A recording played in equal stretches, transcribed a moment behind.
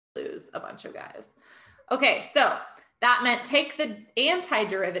lose a bunch of guys. Okay, so that meant take the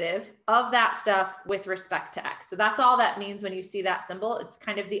antiderivative of that stuff with respect to x. So that's all that means when you see that symbol. It's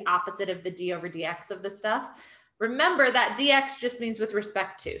kind of the opposite of the d over dx of the stuff. Remember that dx just means with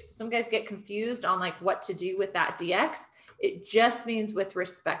respect to. So some guys get confused on like what to do with that dx. It just means with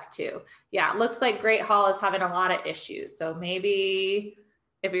respect to. Yeah, it looks like Great Hall is having a lot of issues. So maybe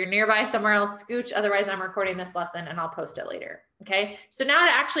if you're nearby somewhere else, scooch. Otherwise, I'm recording this lesson and I'll post it later. Okay, so now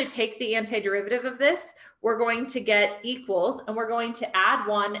to actually take the antiderivative of this, we're going to get equals and we're going to add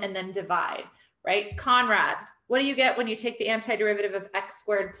 1 and then divide, right? Conrad, what do you get when you take the antiderivative of x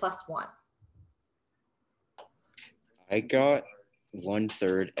squared plus 1? I got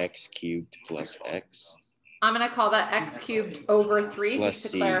 1/3 x cubed plus x. I'm going to call that x cubed over 3 plus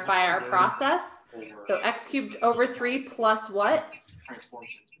just to clarify our process. So x cubed over 3 plus what?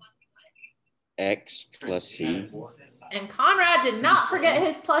 X plus c. And Conrad did not forget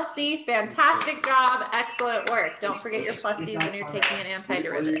his plus c. Fantastic job. Excellent work. Don't forget your plus c's when you're taking an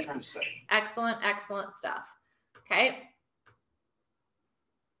antiderivative. Excellent, excellent stuff. Okay.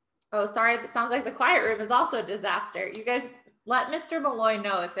 Oh, sorry. It sounds like the quiet room is also a disaster. You guys let Mr. Malloy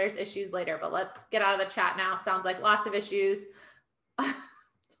know if there's issues later, but let's get out of the chat now. Sounds like lots of issues.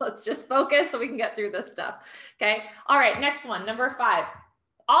 Let's just focus so we can get through this stuff. Okay. All right. Next one, number 5.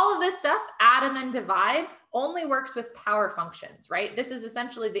 All of this stuff, add and then divide, only works with power functions, right? This is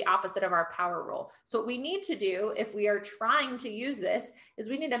essentially the opposite of our power rule. So what we need to do if we are trying to use this is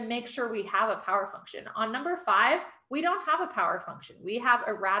we need to make sure we have a power function. On number 5, we don't have a power function. We have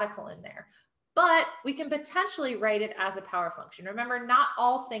a radical in there, but we can potentially write it as a power function. Remember, not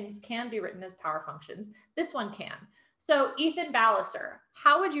all things can be written as power functions. This one can. So Ethan Balliser,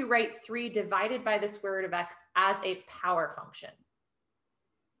 how would you write 3 divided by the square root of x as a power function?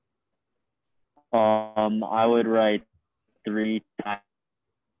 I would write 3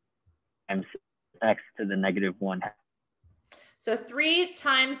 times x to the negative 1/2. So 3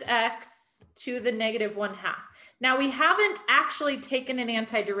 times x to the negative 1/2. Now we haven't actually taken an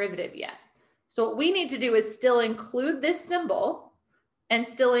antiderivative yet. So what we need to do is still include this symbol and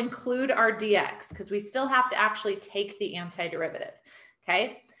still include our dx because we still have to actually take the antiderivative,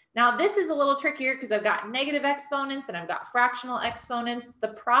 okay? Now this is a little trickier because I've got negative exponents and I've got fractional exponents.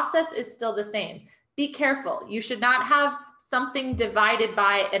 The process is still the same. Be careful. You should not have something divided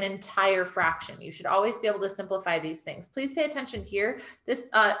by an entire fraction. You should always be able to simplify these things. Please pay attention here. This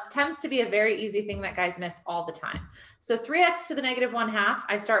tends to be a very easy thing that guys miss all the time. So 3x to the negative 1/2,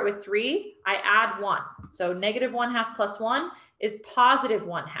 I start with 3, I add 1. So negative 1/2 plus 1 is positive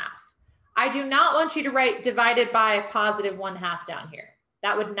 1/2. I do not want you to write divided by positive 1/2 down here.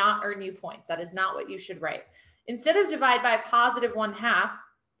 That would not earn you points. That is not what you should write. Instead of divide by positive 1/2,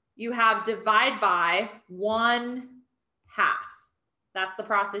 you have divide by 1/2. That's the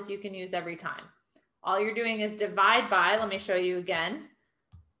process you can use every time. All you're doing is divide by, let me show you again,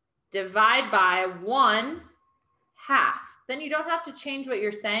 divide by 1/2. Then you don't have to change what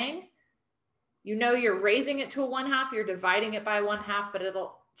you're saying. You know you're raising it to a 1/2, you're dividing it by 1/2, but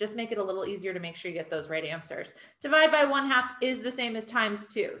it'll just make it a little easier to make sure you get those right answers. Divide by 1/2 is the same as times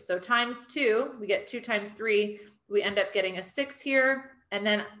 2. So times 2, we get 2 times 3, we end up getting a 6 here, and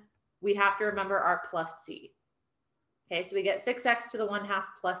then we have to remember our plus c. Okay, so we get 6x to the 1/2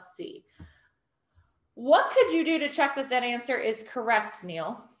 plus c. What could you do to check that that answer is correct,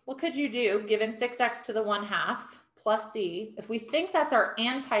 Neil? What could you do given 6x to the 1/2 plus c? If we think that's our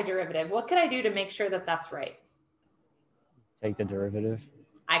antiderivative, what could I do to make sure that that's right? Take the derivative.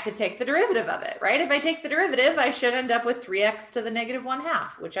 I could take the derivative of it, right? If I take the derivative, I should end up with 3x to the negative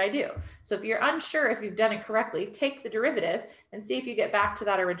 1/2, which I do. So if you're unsure if you've done it correctly, take the derivative and see if you get back to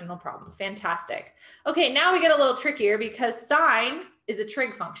that original problem. Fantastic. Okay, now we get a little trickier because sine is a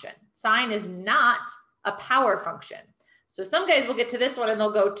trig function. Sine is not a power function. So some guys will get to this one and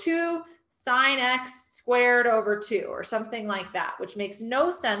they'll go 2 sine x squared over 2 or something like that, which makes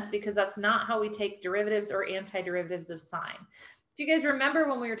no sense because that's not how we take derivatives or antiderivatives of sine. If you guys remember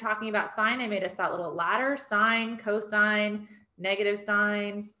when we were talking about sine, I made us that little ladder, sine, cosine, negative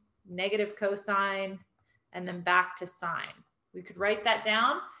cosine, and then back to sine. We could write that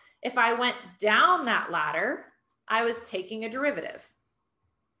down. If I went down that ladder, I was taking a derivative.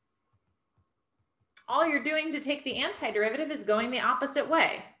 All you're doing to take the antiderivative is going the opposite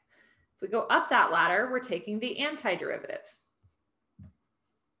way. If we go up that ladder, we're taking the antiderivative.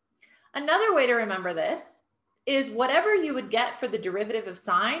 Another way to remember this is whatever you would get for the derivative of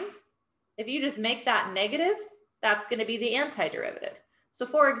sine, if you just make that negative, that's going to be the antiderivative. So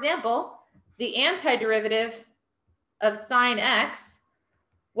for example, the antiderivative of sine x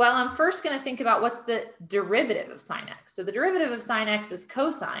Well, I'm first going to think about what's the derivative of sine x. So the derivative of sine x is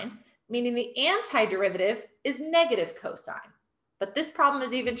cosine, meaning the antiderivative is negative cosine. But this problem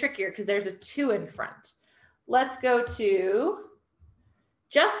is even trickier because there's a 2 in front. Let's go to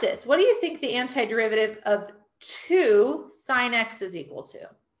Justice. What do you think the antiderivative of 2 sine x is equal to?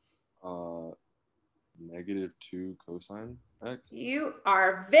 -2 cosine x. You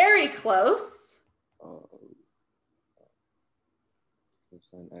are very close.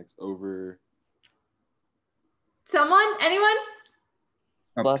 Cosine x over Someone? Anyone?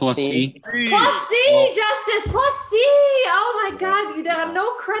 Plus C. Plus C, Justice, plus C. Oh my God, you got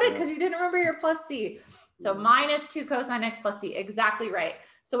no credit because you didn't remember your plus C. So -2 cosine x plus C, exactly right.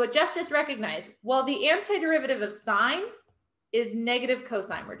 So what Justice recognized, well, the antiderivative of sine is negative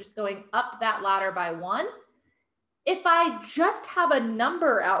cosine. We're just going up that ladder by 1. If I just have a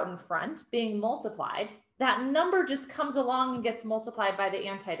number out in front being multiplied, that number just comes along and gets multiplied by the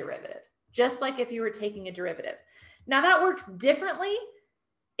antiderivative, just like if you were taking a derivative. Now that works differently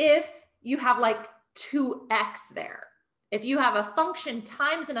if you have like 2x there. If you have a function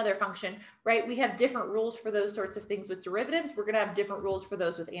times another function, right? We have different rules for those sorts of things with derivatives. We're going to have different rules for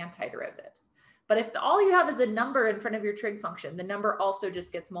those with antiderivatives. But if all you have is a number in front of your trig function, the number also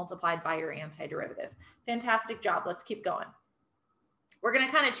just gets multiplied by your antiderivative. Fantastic job. Let's keep going. We're going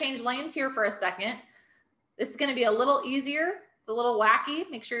to kind of change lanes here for a second. This is going to be a little easier. It's a little wacky.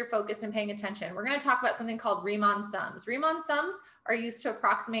 Make sure you're focused and paying attention. We're going to talk about something called Riemann sums. Riemann sums are used to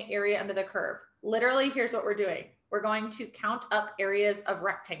approximate area under the curve. Literally, here's what we're doing. We're going to count up areas of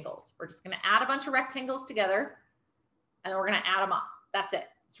rectangles. We're just going to add a bunch of rectangles together, and then we're going to add them up. That's it.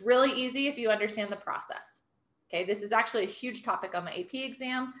 It's really easy if you understand the process. Okay, this is actually a huge topic on the AP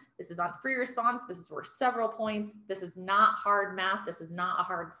exam. This is on free response. This is worth several points. This is not hard math. This is not a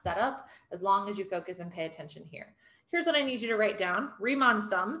hard setup, as long as you focus and pay attention here. Here's what I need you to write down. Riemann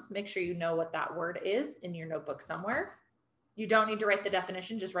sums. Make sure you know what that word is in your notebook somewhere. You don't need to write the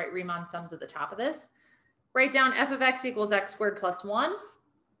definition. Just write Riemann sums at the top of this. Write down f of x equals x squared plus 1.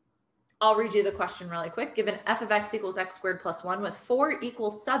 I'll read you the question really quick. Given f of x equals x squared plus 1 with 4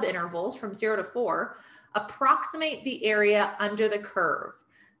 equal subintervals from 0 to 4, approximate the area under the curve.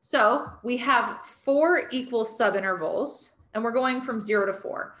 So we have 4 equal subintervals, and we're going from 0 to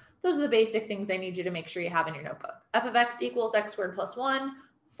 4. Those are the basic things I need you to make sure you have in your notebook. F of x equals x squared plus 1,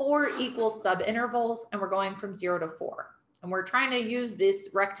 4 equal subintervals, and we're going from 0 to 4. And we're trying to use these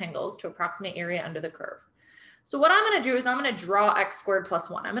rectangles to approximate area under the curve. So what I'm going to do is I'm going to draw x squared plus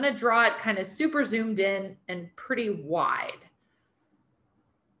 1. I'm going to draw it kind of super zoomed in and pretty wide,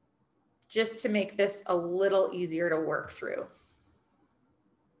 just to make this a little easier to work through.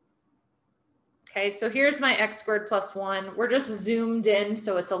 Okay, so here's my x squared plus 1. We're just zoomed in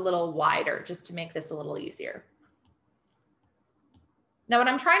so it's a little wider, just to make this a little easier. Now what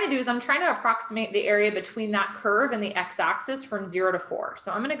I'm trying to do is I'm trying to approximate the area between that curve and the x-axis from 0 to 4.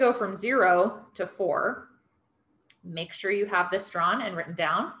 So I'm going to go from 0 to 4. Make sure you have this drawn and written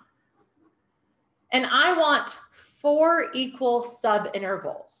down. And I want 4 equal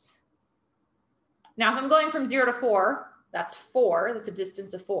subintervals. Now, if I'm going from 0 to 4, that's 4. That's a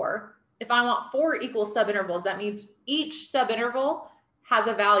distance of 4. If I want 4 equal subintervals, that means each subinterval has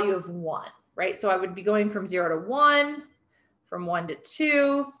a value of 1, right? So I would be going from 0 to 1, from 1 to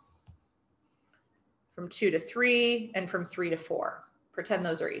 2, from 2 to 3, and from 3 to 4. Pretend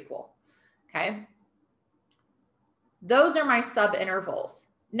those are equal, okay? Those are my subintervals.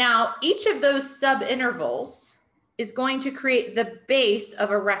 Now, each of those subintervals is going to create the base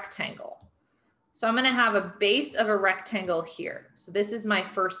of a rectangle. So I'm going to have a base of a rectangle here. So this is my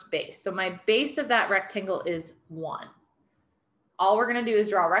first base. So my base of that rectangle is 1. All we're going to do is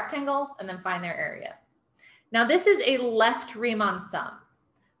draw rectangles and then find their area. Now this is a left Riemann sum.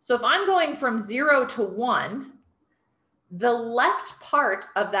 So if I'm going from 0 to 1, the left part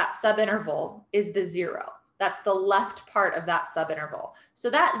of that subinterval is the 0. That's the left part of that subinterval. So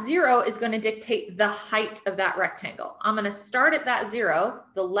that 0 is going to dictate the height of that rectangle. I'm going to start at that 0,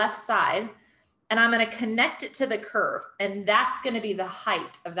 the left side, and I'm going to connect it to the curve. And that's going to be the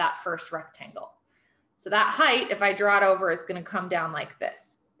height of that first rectangle. So that height, if I draw it over, is going to come down like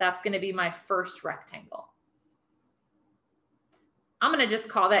this. That's going to be my first rectangle. I'm going to just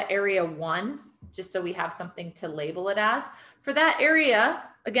call that area 1, just so we have something to label it as. For that area,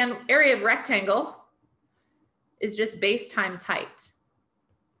 again, area of rectangle is just base times height. That's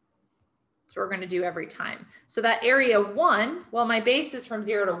what we're going to do every time. So that area 1, well, my base is from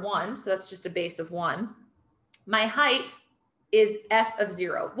 0 to 1, so that's just a base of 1. My height is f of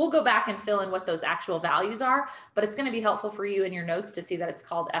 0. We'll go back and fill in what those actual values are, but it's going to be helpful for you in your notes to see that it's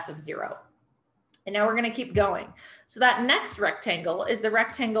called f of 0. And now we're going to keep going. So that next rectangle is the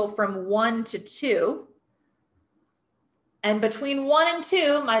rectangle from 1 to 2. And between 1 and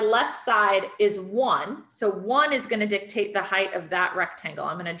 2, my left side is 1. So 1 is going to dictate the height of that rectangle.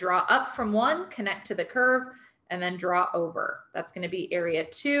 I'm going to draw up from 1, connect to the curve, and then draw over. That's going to be area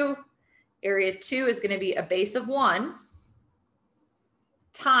 2. Area 2 is going to be a base of 1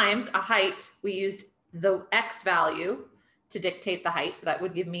 times a height. We used the x value to dictate the height. So that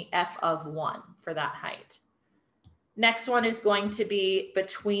would give me f of 1 for that height. Next one is going to be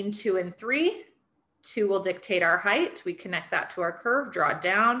between 2 and 3. 2 will dictate our height. We connect that to our curve, draw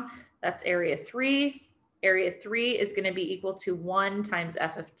down. That's area 3. Area 3 is going to be equal to 1 times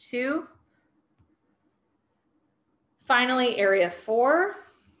f of 2. Finally, area 4.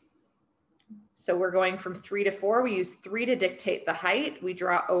 So we're going from 3 to 4. We use 3 to dictate the height. We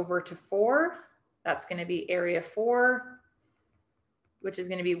draw over to 4. That's going to be area 4, which is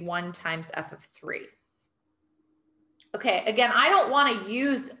going to be 1 times f of 3. Okay, again, I don't want to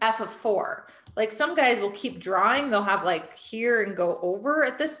use f of 4. Like some guys will keep drawing. They'll have like here and go over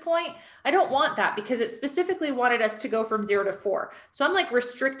at this point. I don't want that because it specifically wanted us to go from 0 to 4. So I'm like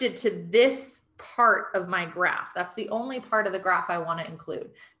restricted to this part of my graph. That's the only part of the graph I want to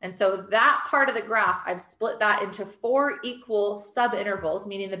include. And so that part of the graph, I've split that into 4 equal subintervals,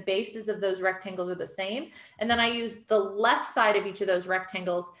 meaning the bases of those rectangles are the same. And then I use the left side of each of those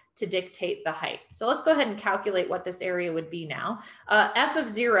rectangles to dictate the height. So let's go ahead and calculate what this area would be now. F of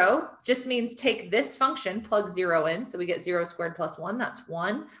 0 just means take this function, plug 0 in. So we get 0 squared plus 1, that's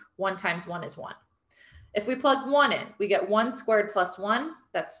 1. 1 times 1 is 1. If we plug 1 in, we get 1 squared plus 1,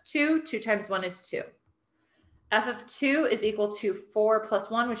 that's 2. 2 times 1 is 2. F of 2 is equal to 4 plus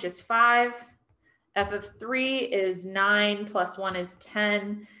 1, which is 5. F of 3 is 9 plus 1 is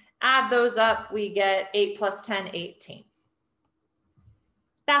 10. Add those up, we get 8 plus 10, 18.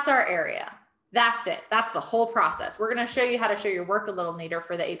 That's our area. That's it. That's the whole process. We're going to show you how to show your work a little later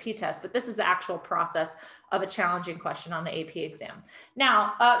for the AP test, but this is the actual process of a challenging question on the AP exam.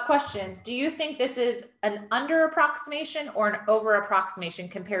 Now, question, do you think this is an under approximation or an over approximation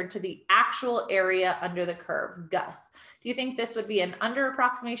compared to the actual area under the curve? Gus, do you think this would be an under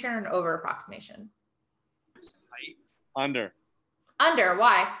approximation or an over approximation? Under. Under,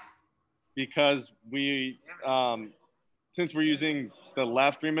 why? Because we, since we're using the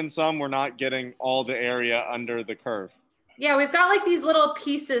left Riemann sum, we're not getting all the area under the curve. Yeah, we've got like these little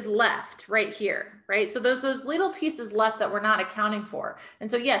pieces left right here, right? So those little pieces left that we're not accounting for.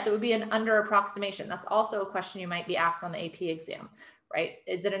 And so yes, it would be an under approximation. That's also a question you might be asked on the AP exam, right?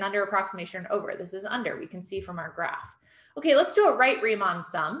 Is it an under approximation or over? This is under, we can see from our graph. Okay, let's do a right Riemann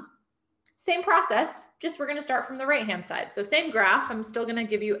sum. Same process, just we're gonna start from the right-hand side. So same graph, I'm still gonna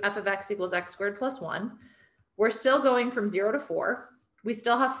give you f of x equals x squared plus 1. We're still going from 0 to 4. We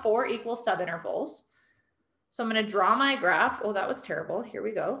still have 4 equal subintervals. So I'm going to draw my graph. Oh, that was terrible. Here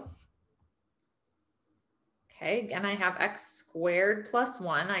we go. Okay, again, I have x squared plus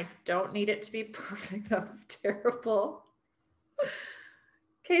 1. I don't need it to be perfect. That was terrible.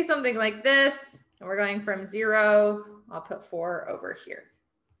 Okay, something like this. And we're going from 0. I'll put 4 over here.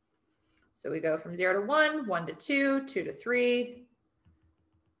 So we go from 0 to 1, 1 to 2, 2 to 3.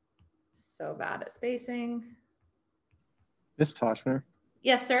 So bad at spacing. Miss Toshner.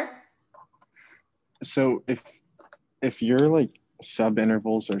 Yes, sir. So if your like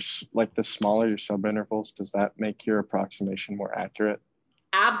subintervals are like the smaller your subintervals, does that make your approximation more accurate?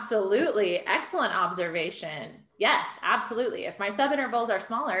 Absolutely. Excellent observation. Yes, absolutely. If my subintervals are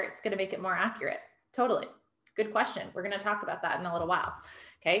smaller, it's going to make it more accurate. Totally. Good question. We're going to talk about that in a little while.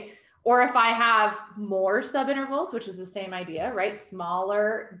 Okay. Or if I have more subintervals, which is the same idea, right?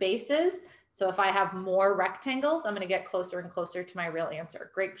 Smaller bases. So if I have more rectangles, I'm going to get closer and closer to my real answer.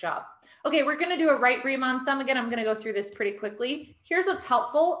 Great job. Okay, we're going to do a right Riemann sum. Again, I'm going to go through this pretty quickly. Here's what's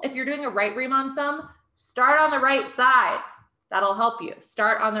helpful. If you're doing a right Riemann sum, start on the right side. That'll help you.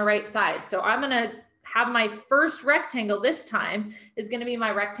 Start on the right side. So I'm going to have my first rectangle this time is going to be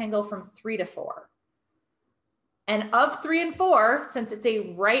my rectangle from 3 to 4. And of 3 and 4, since it's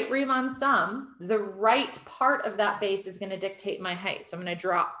a right Riemann sum, the right part of that base is going to dictate my height. So I'm going to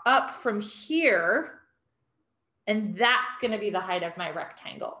draw up from here, and that's going to be the height of my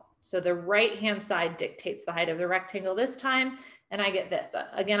rectangle. So the right-hand side dictates the height of the rectangle this time, and I get this.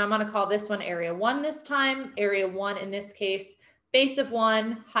 Again, I'm going to call this one area 1 this time. Area 1 in this case, base of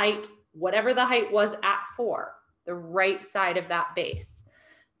 1, height, whatever the height was at 4, the right side of that base.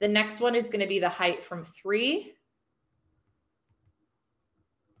 The next one is going to be the height from 3.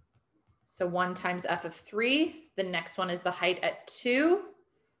 So 1 times f of 3. The next one is the height at 2.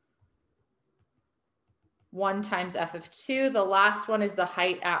 1 times f of 2. The last one is the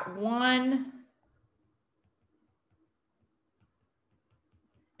height at 1.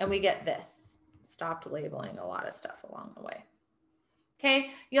 and we get this. Stopped labeling a lot of stuff along the way.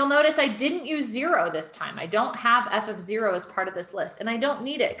 Okay, you'll notice I didn't use 0 this time. I don't have f of 0 as part of this list, and I don't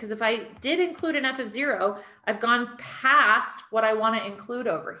need it because if I did include an f of 0, I've gone past what I want to include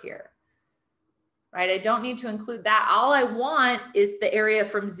over here. Right? I don't need to include that. All I want is the area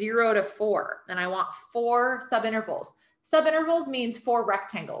from 0 to 4, and I want 4 subintervals. Subintervals means 4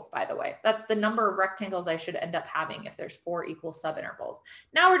 rectangles, by the way. That's the number of rectangles I should end up having if there's 4 equal subintervals.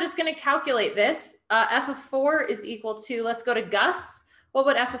 Now we're just going to calculate this. F of 4 is equal to, let's go to Gus. What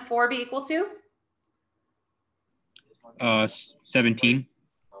would f of 4 be equal to? 17.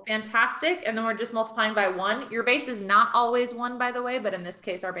 Fantastic. And then we're just multiplying by 1. Your base is not always 1, by the way, but in this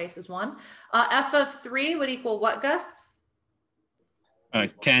case, our base is 1. F of 3 would equal what, Gus?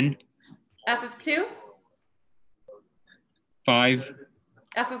 10. F of 2? 5.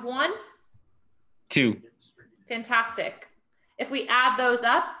 F of 1? 2. Fantastic. If we add those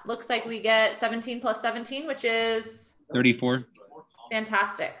up, looks like we get 17 plus 17, which is? 34.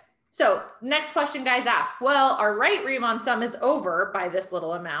 Fantastic. So next question guys ask, well, our right Riemann sum is over by this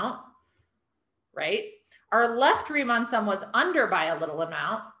little amount, right? Our left Riemann sum was under by a little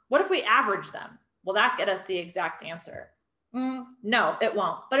amount. What if we average them? Will that get us the exact answer? No, it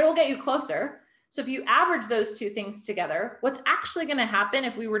won't, but it will get you closer. So if you average those two things together, what's actually going to happen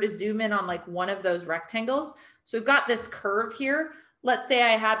if we were to zoom in on like one of those rectangles? So we've got this curve here. Let's say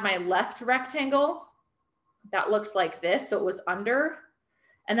I had my left rectangle that looks like this. So it was under.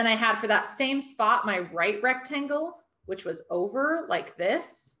 And then I had for that same spot, my right rectangle, which was over like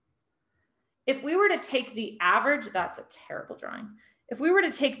this. If we were to take the average, that's a terrible drawing. If we were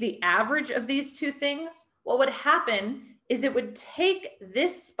to take the average of these two things, what would happen is it would take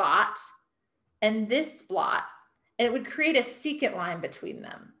this spot and this spot, and it would create a secant line between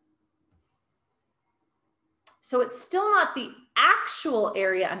them. So it's still not the actual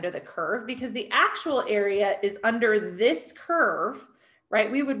area under the curve because the actual area is under this curve,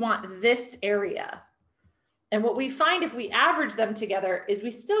 right? We would want this area. And what we find if we average them together is we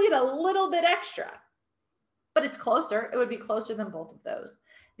still get a little bit extra, but it's closer. It would be closer than both of those.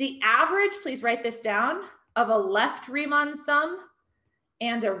 The average, please write this down, of a left Riemann sum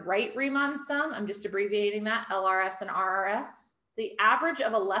and a right Riemann sum, I'm just abbreviating that, LRS and RRS. The average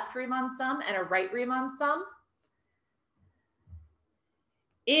of a left Riemann sum and a right Riemann sum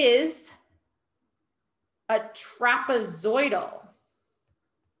is a trapezoidal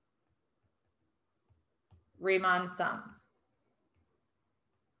Riemann sum.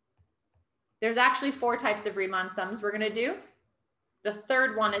 There's actually 4 types of Riemann sums we're going to do. The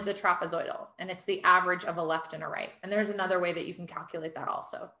third one is a trapezoidal, and it's the average of a left and a right. And there's another way that you can calculate that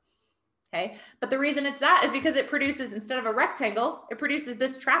also. Okay, but the reason it's that is because it produces, instead of a rectangle, it produces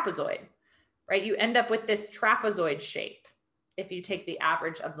this trapezoid, right? You end up with this trapezoid shape if you take the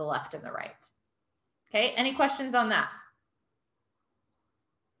average of the left and the right. Okay, any questions on that?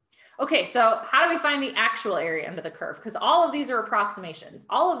 Okay, so how do we find the actual area under the curve? Because all of these are approximations.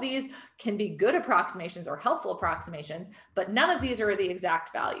 All of these can be good approximations or helpful approximations, but none of these are the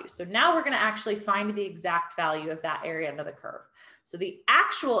exact value. So now we're going to actually find the exact value of that area under the curve. So the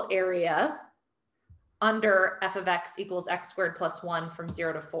actual area under f of x equals x squared plus 1 from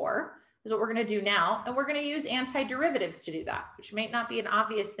 0 to 4 is what we're going to do now. And we're going to use antiderivatives to do that, which may not be an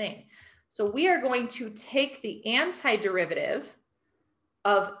obvious thing. So we are going to take the antiderivative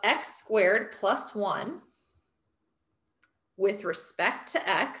of x squared plus 1 with respect to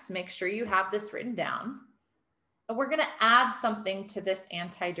x. Make sure you have this written down. And we're going to add something to this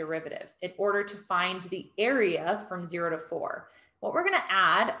antiderivative in order to find the area from 0 to 4. What we're going to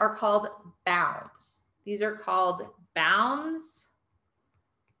add are called bounds. These are called bounds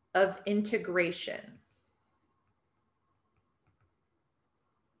of integration.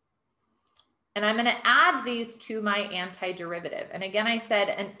 And I'm going to add these to my antiderivative. And again, I said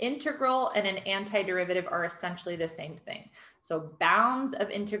an integral and an antiderivative are essentially the same thing. So bounds of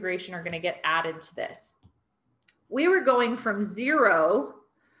integration are going to get added to this. We were going from 0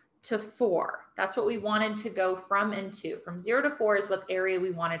 to 4. That's what we wanted to go from and to. From 0 to 4 is what area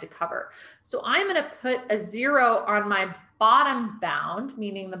we wanted to cover. So I'm going to put a 0 on my bottom bound,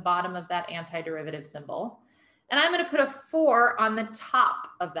 meaning the bottom of that antiderivative symbol. And I'm going to put a 4 on the top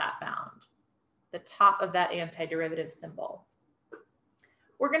of that bound, the top of that antiderivative symbol.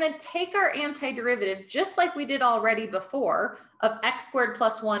 We're going to take our antiderivative just like we did already before of x squared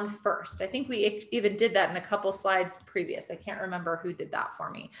plus 1 first. I think we even did that in a couple slides previous. I can't remember who did that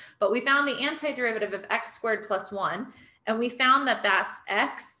for me, but we found the antiderivative of x squared plus 1, and we found that that's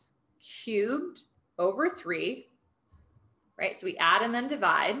x cubed over 3, right? So we add and then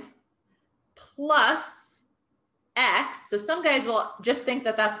divide, plus x, so some guys will just think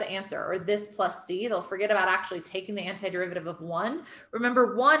that that's the answer, or this plus c. They'll forget about actually taking the antiderivative of 1.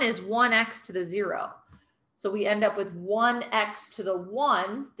 Remember, 1 is 1x to the 0. So we end up with 1x to the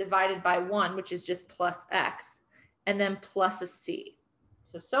 1 divided by 1, which is just plus x, and then plus a c.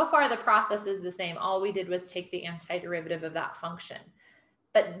 So far the process is the same. All we did was take the antiderivative of that function.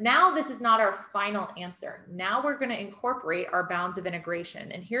 But now this is not our final answer. Now we're going to incorporate our bounds of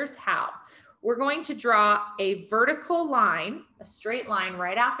integration. And here's how. We're going to draw a vertical line, a straight line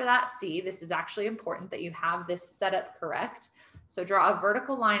right after that C. This is actually important that you have this set up correct. So draw a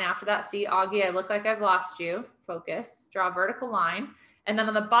vertical line after that C. Augie, I look like I've lost you. Focus. Draw a vertical line. And then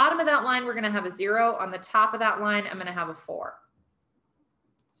on the bottom of that line, we're going to have a 0. On the top of that line, I'm going to have a 4.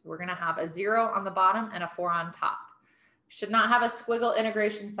 So we're going to have a 0 on the bottom and a 4 on top. Should not have a squiggle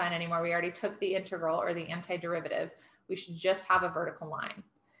integration sign anymore. We already took the integral or the antiderivative. We should just have a vertical line.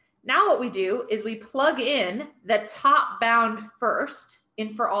 Now what we do is we plug in the top bound first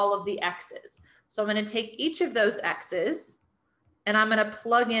in for all of the x's. So I'm going to take each of those x's and I'm going to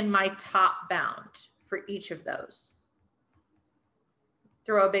plug in my top bound for each of those.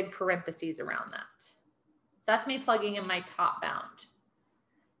 Throw a big parentheses around that. So that's me plugging in my top bound.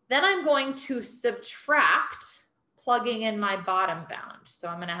 Then I'm going to subtract plugging in my bottom bound. So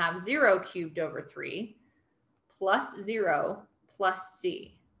I'm going to have 0 cubed over 3 plus 0 plus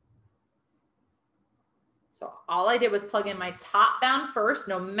c. So all I did was plug in my top bound first,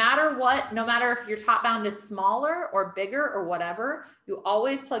 no matter what, no matter if your top bound is smaller or bigger or whatever, you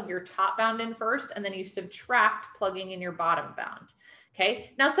always plug your top bound in first and then you subtract plugging in your bottom bound.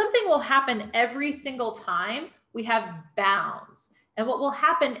 Okay, now something will happen every single time we have bounds. And what will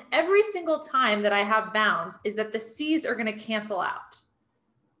happen every single time that I have bounds is that the C's are going to cancel out.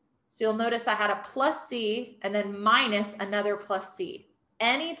 So you'll notice I had a plus C and then minus another plus C.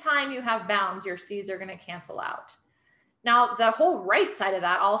 Anytime you have bounds, your C's are going to cancel out. Now, the whole right side of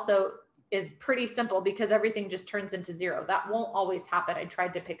that also is pretty simple because everything just turns into 0. That won't always happen. I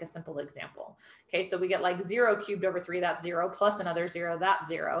tried to pick a simple example. Okay, so we get like 0 cubed over 3, that's 0, plus another 0, that's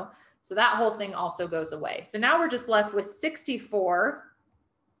 0. So that whole thing also goes away. So now we're just left with 64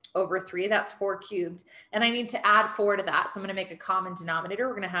 over 3, that's 4 cubed. And I need to add 4 to that. So I'm going to make a common denominator.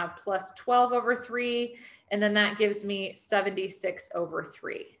 We're going to have plus 12 over 3. And then that gives me 76 over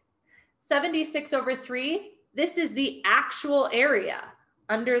 3. 76 over 3, this is the actual area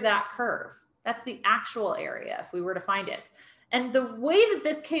under that curve. That's the actual area if we were to find it. And the way that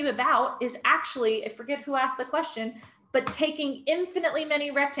this came about is actually, I forget who asked the question, but taking infinitely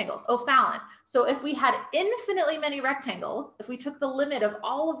many rectangles. Oh, Fallon. So if we had infinitely many rectangles, if we took the limit of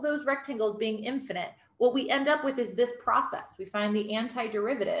all of those rectangles being infinite, what we end up with is this process. We find the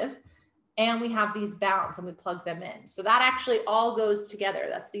antiderivative and we have these bounds and we plug them in. So that actually all goes together.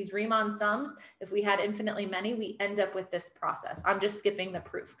 That's these Riemann sums. If we had infinitely many, we end up with this process. I'm just skipping the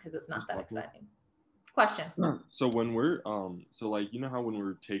proof because it's not that exciting. Question. So when we're so like, you know how when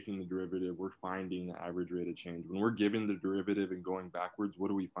we're taking the derivative, we're finding the average rate of change. When we're given the derivative and going backwards,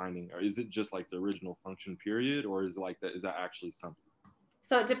 what are we finding? Or is it just like the original function period, or is it like that? Is that actually something?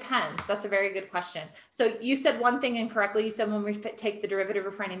 So it depends. That's a very good question. So you said one thing incorrectly. You said when we take the derivative,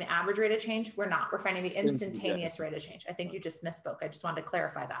 we're finding the average rate of change. We're not. We're finding the instantaneous rate of change. I think you just misspoke. I just wanted to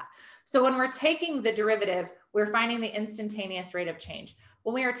clarify that. So when we're taking the derivative, we're finding the instantaneous rate of change.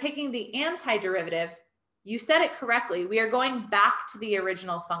 When we are taking the antiderivative, you said it correctly. We are going back to the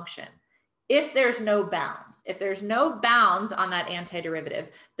original function. If there's no bounds, if there's no bounds on that antiderivative,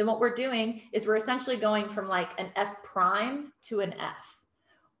 then what we're doing is we're essentially going from like an F prime to an F.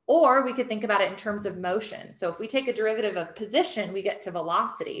 Or we could think about it in terms of motion. So if we take a derivative of position, we get to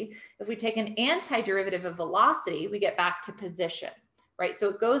velocity. If we take an antiderivative of velocity, we get back to position, right? So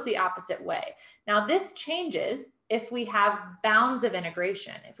it goes the opposite way. Now this changes if we have bounds of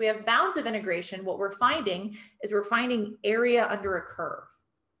integration. If we have bounds of integration, what we're finding is we're finding area under a curve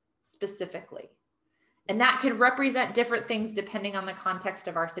specifically. And that could represent different things depending on the context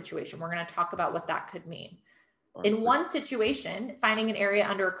of our situation. We're going to talk about what that could mean. In one situation, finding an area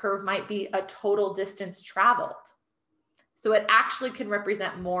under a curve might be a total distance traveled. So it actually can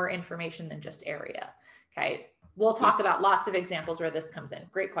represent more information than just area. Okay. We'll talk about lots of examples where this comes in.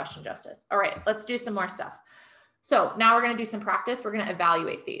 Great question, Justice. All right, let's do some more stuff. So now we're going to do some practice. We're going to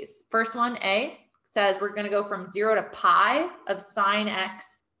evaluate these. First one, A, says we're going to go from 0 to pi of sine x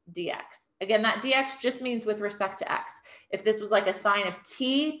dx. Again, that dx just means with respect to x. If this was like a sine of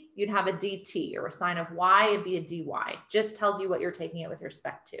t, you'd have a dt, or a sine of y, it'd be a dy. Just tells you what you're taking it with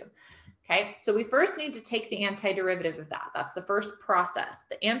respect to. Okay, so we first need to take the antiderivative of that. That's the first process.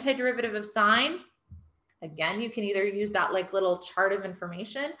 The antiderivative of sine Again, you can either use that like little chart of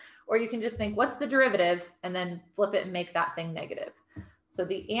information, or you can just think, what's the derivative? And then flip it and make that thing negative. So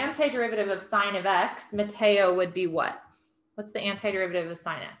the antiderivative of sine of x, Mateo, would be what? What's the antiderivative of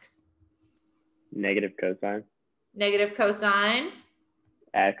sine x? Negative cosine. Negative cosine.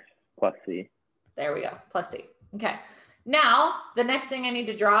 X plus c. There we go, plus c. Okay. Now, the next thing I need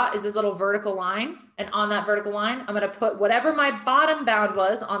to draw is this little vertical line. And on that vertical line, I'm going to put whatever my bottom bound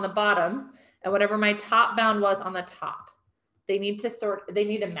was on the bottom and whatever my top bound was on the top. They need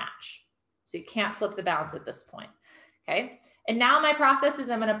to match. So you can't flip the bounds at this point. Okay. And now my process is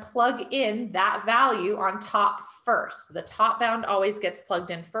I'm going to plug in that value on top first. The top bound always gets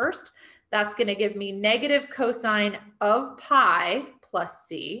plugged in first. That's going to give me negative cosine of pi plus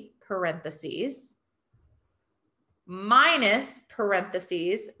c, parentheses, minus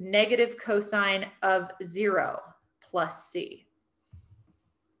parentheses, negative cosine of 0 plus c.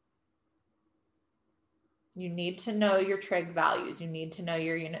 You need to know your trig values. You need to know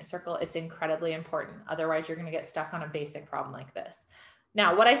your unit circle. It's incredibly important. Otherwise, you're going to get stuck on a basic problem like this.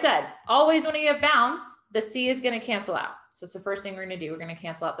 Now, what I said, always when you have bounds, the c is going to cancel out. So it's the first thing we're going to do. We're going to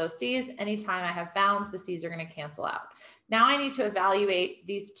cancel out those c's. Anytime I have bounds, the c's are going to cancel out. Now I need to evaluate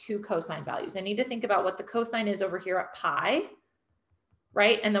these two cosine values. I need to think about what the cosine is over here at pi,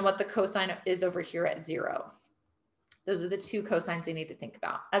 right? And then what the cosine is over here at 0. Those are the two cosines I need to think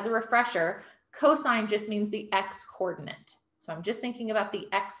about. As a refresher, cosine just means the x coordinate. So I'm just thinking about the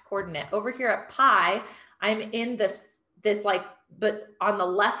x coordinate. Over here at pi, I'm in this like, but on the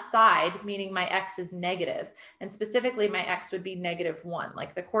left side, meaning my x is negative. And specifically my x would be -1.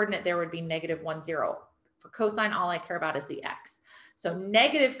 Like the coordinate there would be -1, 0. For cosine, all I care about is the x. So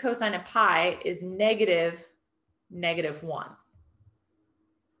negative cosine of pi is negative -1.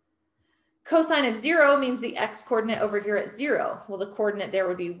 Cosine of 0 means the x coordinate over here at 0. Well, the coordinate there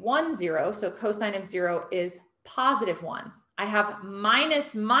would be 1, 0. So cosine of 0 is +1. I have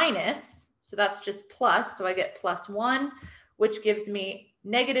minus, so that's just plus. So I get +1, which gives me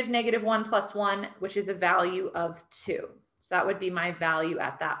 -1 plus 1, which is a value of 2. So that would be my value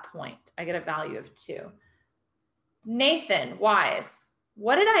at that point. I get a value of 2. Nathan, Wise,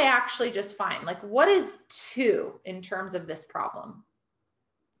 what did I actually just find? Like, what is 2 in terms of this problem?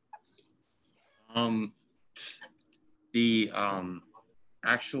 The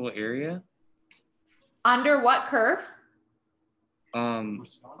actual area. Under what curve?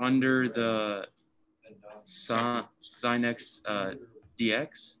 Under the sine x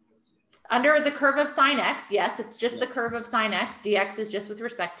dx. Under the curve of sine x, yes, it's just the curve of sine x. Dx is just with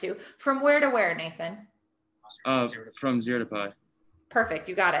respect to. From where to where, Nathan? From 0 to pi. Perfect,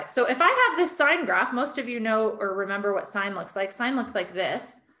 you got it. So if I have this sine graph, most of you know or remember what sine looks like. Sine looks like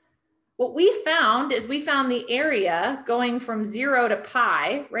this. What we found is we found the area going from 0 to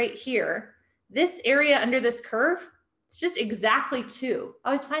pi right here. This area under this curve, it's just exactly 2. I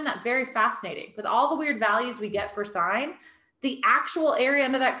always find that very fascinating. With all the weird values we get for sine, the actual area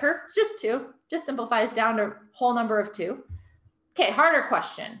under that curve is just 2. Just simplifies down to a whole number of 2. Okay, harder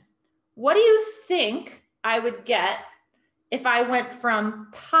question. What do you think I would get if I went from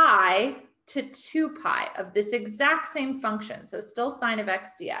pi to 2 pi of this exact same function? So still sine of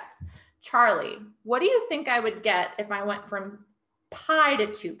x dx. Charlie, what do you think I would get if I went from pi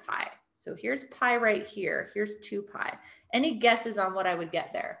to 2 pi? So here's pi right here. Here's 2 pi. Any guesses on what I would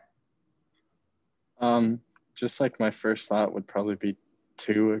get there? Just like my first thought would probably be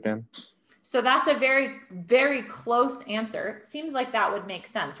 2 again. So that's a very, very close answer. It seems like that would make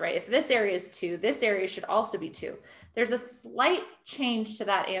sense, right? If this area is 2, this area should also be 2. There's a slight change to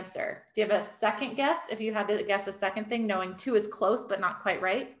that answer. Do you have a second guess? If you had to guess a second thing, knowing 2 is close, but not quite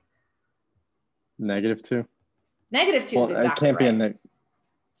right? -2. -2 well, is exactly it can't be right.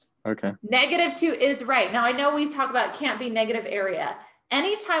 Okay. -2 is right. Now I know we've talked about can't be negative area.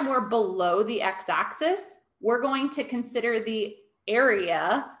 Anytime we're below the x-axis, we're going to consider the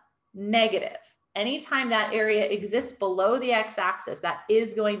area negative. Anytime that area exists below the x-axis, that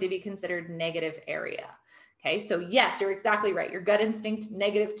is going to be considered negative area. Okay, so yes, you're exactly right. Your gut instinct,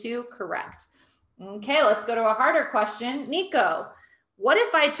 -2, correct. Okay, let's go to a harder question. Nico, what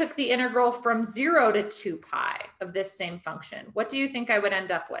if I took the integral from 0 to 2 pi of this same function? What do you think I would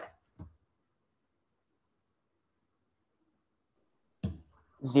end up with?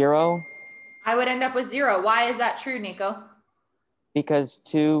 0. I would end up with 0. Why is that true, Nico? Because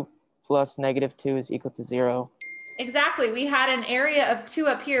 2 plus -2 is equal to 0. Exactly. We had an area of 2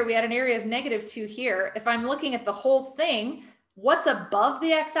 up here. We had an area of -2 here. If I'm looking at the whole thing, what's above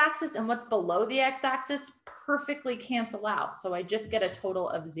the x-axis and what's below the x-axis perfectly cancel out. So I just get a total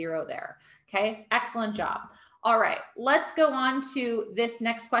of 0 there. Okay, excellent job. All right, let's go on to this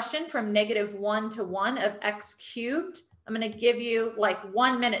next question from -1 to 1 of x cubed. I'm going to give you like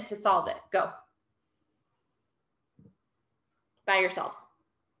 1 minute to solve it. Go. By yourselves.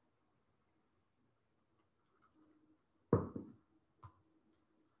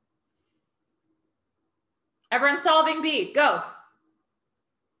 Everyone solving B, go.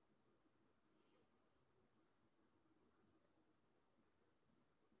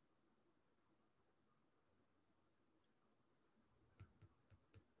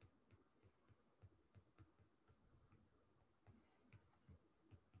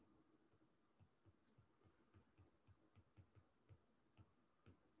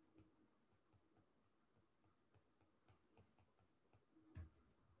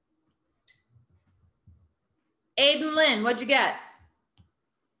 Aiden Lynn, what'd you get?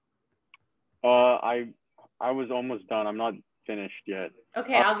 I was almost done. I'm not finished yet.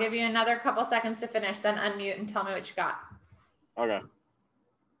 Okay, I'll give you another couple seconds to finish, then unmute and tell me what you got. Okay.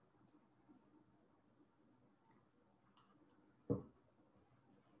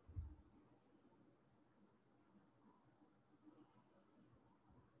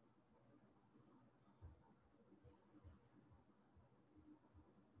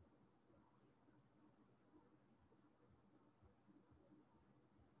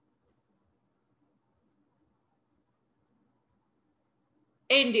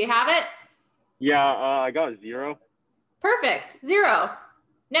 Aiden, do you have it? Yeah, I got 0. Perfect, 0.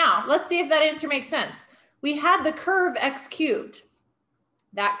 Now, let's see if that answer makes sense. We had the curve x cubed.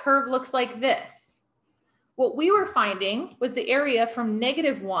 That curve looks like this. What we were finding was the area from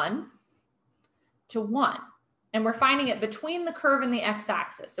 -1 to 1. And we're finding it between the curve and the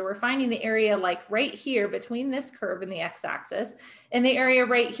x-axis. So we're finding the area like right here between this curve and the x-axis, and the area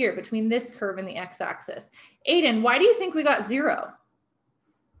right here between this curve and the x-axis. Aiden, why do you think we got 0?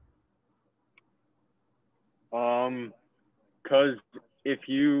 Because if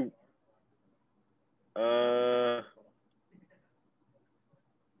you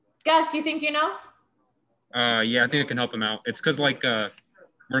Gus, you think you know? Yeah, I think I can help him out. It's because like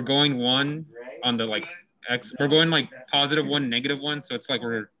we're going 1 on the like x. We're going like +1, -1. So it's like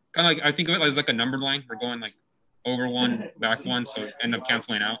we're kind of like, I think of it as like a number line. We're going like over 1, back 1, so end up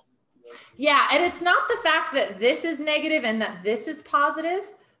canceling out. Yeah, and it's not the fact that this is negative and that this is positive.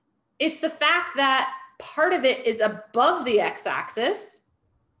 It's the fact that part of it is above the x-axis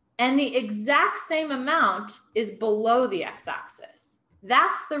and the exact same amount is below the x-axis.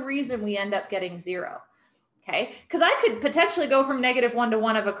 That's the reason we end up getting 0. Okay, because I could potentially go from -1 to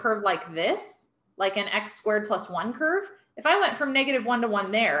 1 of a curve like this, like an x² + 1 curve. If I went from -1 to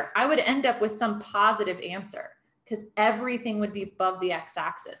 1 there, I would end up with some positive answer because everything would be above the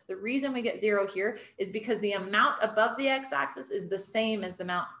x-axis. The reason we get 0 here is because the amount above the x-axis is the same as the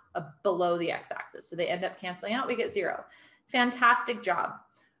amount below the x-axis. So they end up canceling out, we get 0. Fantastic job.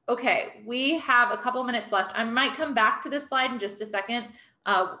 Okay, we have a couple minutes left. I might come back to this slide in just a second.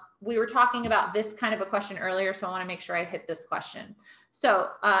 We were talking about this kind of a question earlier, so I want to make sure I hit this question. So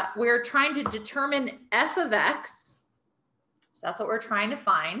we're trying to determine f of x. So that's what we're trying to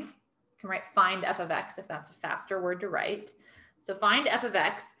find. You can write find f of x if that's a faster word to write. So find f of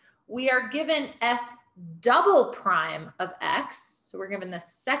x. We are given f double prime of x. So we're given the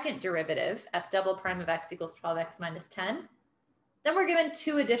second derivative, f double prime of x equals 12x minus 10. Then we're given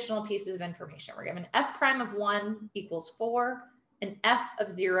 2 additional pieces of information. We're given f prime of 1 equals 4 and f of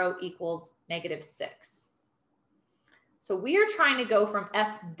 0 equals -6. So we are trying to go from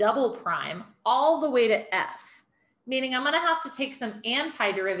f double prime all the way to f, meaning I'm going to have to take some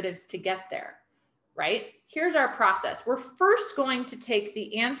antiderivatives to get there, right? Here's our process. We're first going to take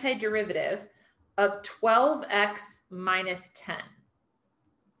the antiderivative of 12x minus 10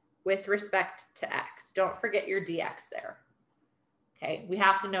 with respect to x. Don't forget your dx there. Okay, we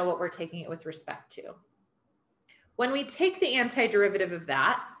have to know what we're taking it with respect to. When we take the antiderivative of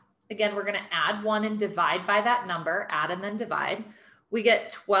that, again, we're going to add 1 and divide by that number, add and then divide. We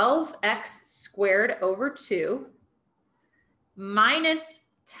get 12x squared over 2 minus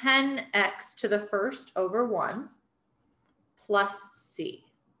 10x to the first over 1 plus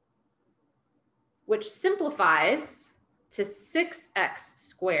c, which simplifies to 6x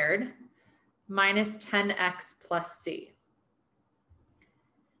squared minus 10x plus c.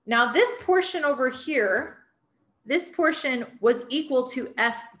 Now this portion over here, this portion was equal to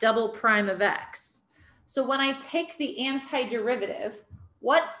f double prime of x. So when I take the antiderivative,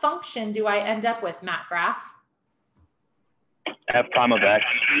 what function do I end up with, Matt Graff? F prime of x.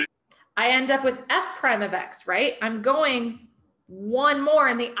 I end up with f prime of x, right? I'm going one more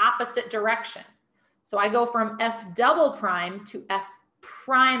in the opposite direction. So I go from f double prime to f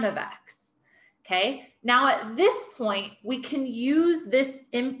prime of x, okay? Now at this point, we can use this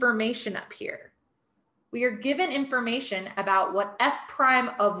information up here. We are given information about what f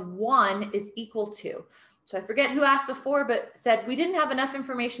prime of 1 is equal to. So I forget who asked before, but said we didn't have enough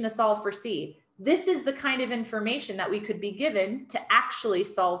information to solve for C. This is the kind of information that we could be given to actually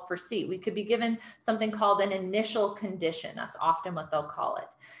solve for C. We could be given something called an initial condition. That's often what they'll call it.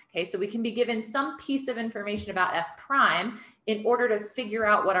 Okay, so we can be given some piece of information about f prime in order to figure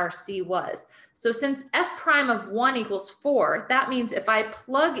out what our C was. So since f prime of 1 equals 4, that means if I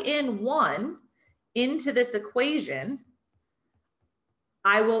plug in 1 into this equation,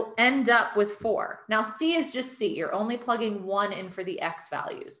 I will end up with 4. Now C is just C. You're only plugging 1 in for the X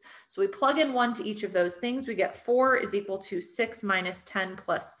values. So we plug in 1 to each of those things. We get 4 is equal to 6 minus 10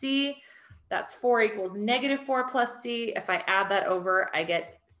 plus C. That's 4 equals negative 4 plus C. If I add that over, I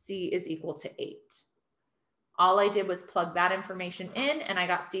get C is equal to 8. All I did was plug that information in and I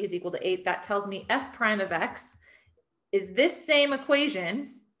got C is equal to 8. That tells me f prime of X is this same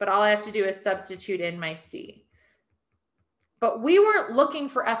equation, but all I have to do is substitute in my C. But we weren't looking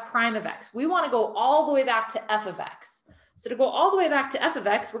for f prime of X. We want to go all the way back to f of X. So to go all the way back to f of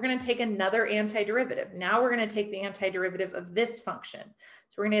X, we're going to take another antiderivative. Now we're going to take the antiderivative of this function.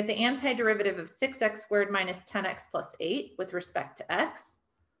 So we're going to get the antiderivative of 6x squared minus 10x plus 8 with respect to X.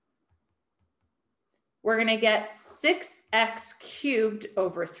 We're going to get 6x cubed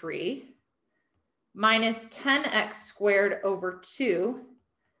over 3 minus 10x squared over 2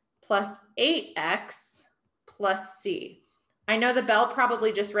 plus 8x plus C. I know the bell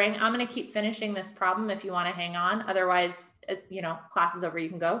probably just rang. I'm going to keep finishing this problem if you want to hang on. Otherwise, you know, class is over, you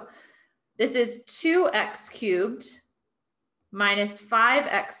can go. This is 2x cubed minus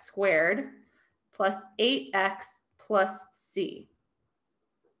 5x squared plus 8x plus C.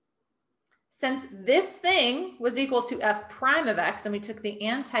 Since this thing was equal to f prime of X and we took the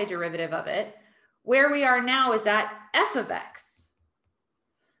antiderivative of it, where we are now is at f of X,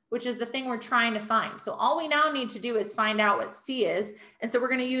 which is the thing we're trying to find. So all we now need to do is find out what C is. And so we're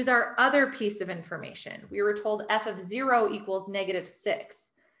going to use our other piece of information. We were told f of 0 equals negative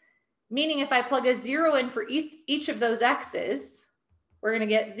 6, meaning if I plug a 0 in for each of those x's, we're going to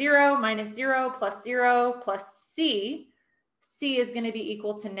get 0 minus 0 plus C. C is going to be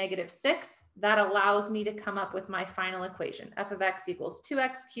equal to negative 6. That allows me to come up with my final equation. F of X equals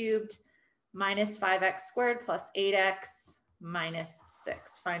 2x cubed minus 5x squared plus 8x minus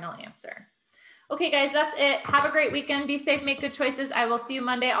 6. Final answer. Okay, guys, that's it. Have a great weekend. Be safe, make good choices. I will see you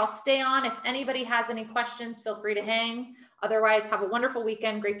Monday. I'll stay on. If anybody has any questions, feel free to hang. Otherwise, have a wonderful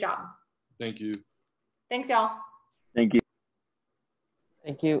weekend. Great job. Thank you. Thanks, y'all. Thank you.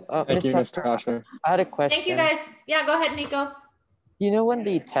 Thank you. Thank you, Ms. Tasha. I had a question. Thank you, guys. Yeah, go ahead, Nico. Do you know when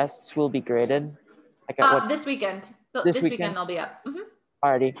the tests will be graded? Like at what? This weekend. This This weekend weekend? they'll be up.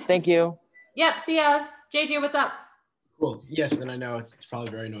 Alrighty. Thank you. Yep. See ya. JJ, what's up? Cool. Yes, and I know it's probably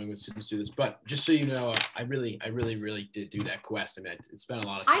very annoying when students do this, but just so you know, I really did do that quest. I mean, it spent a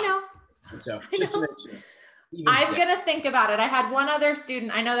lot of time. I know. So I just know. to make sure. I'm going to think about it. I had one other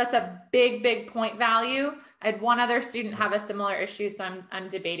student. I know that's a big point value. I had one other student have a similar issue. So I'm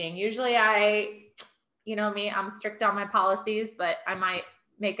debating. Usually you know me, I'm strict on my policies, but I might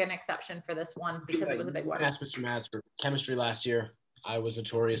make an exception for this one because it was a big one. I asked Mr. Maz for chemistry last year. I was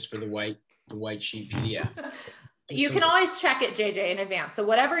notorious for the white sheet PDF. You can always check it, JJ, in advance. So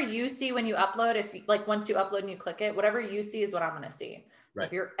whatever you see when you upload, if you, like once you upload and you click it, whatever you see is what I'm going to see. So Right.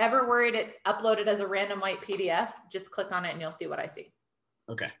 if you're ever worried it uploaded as a random white PDF, just click on it and you'll see what I see.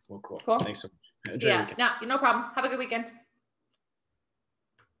 Okay. Well, cool. Cool. Thanks so much. So yeah, no problem. Have a good weekend.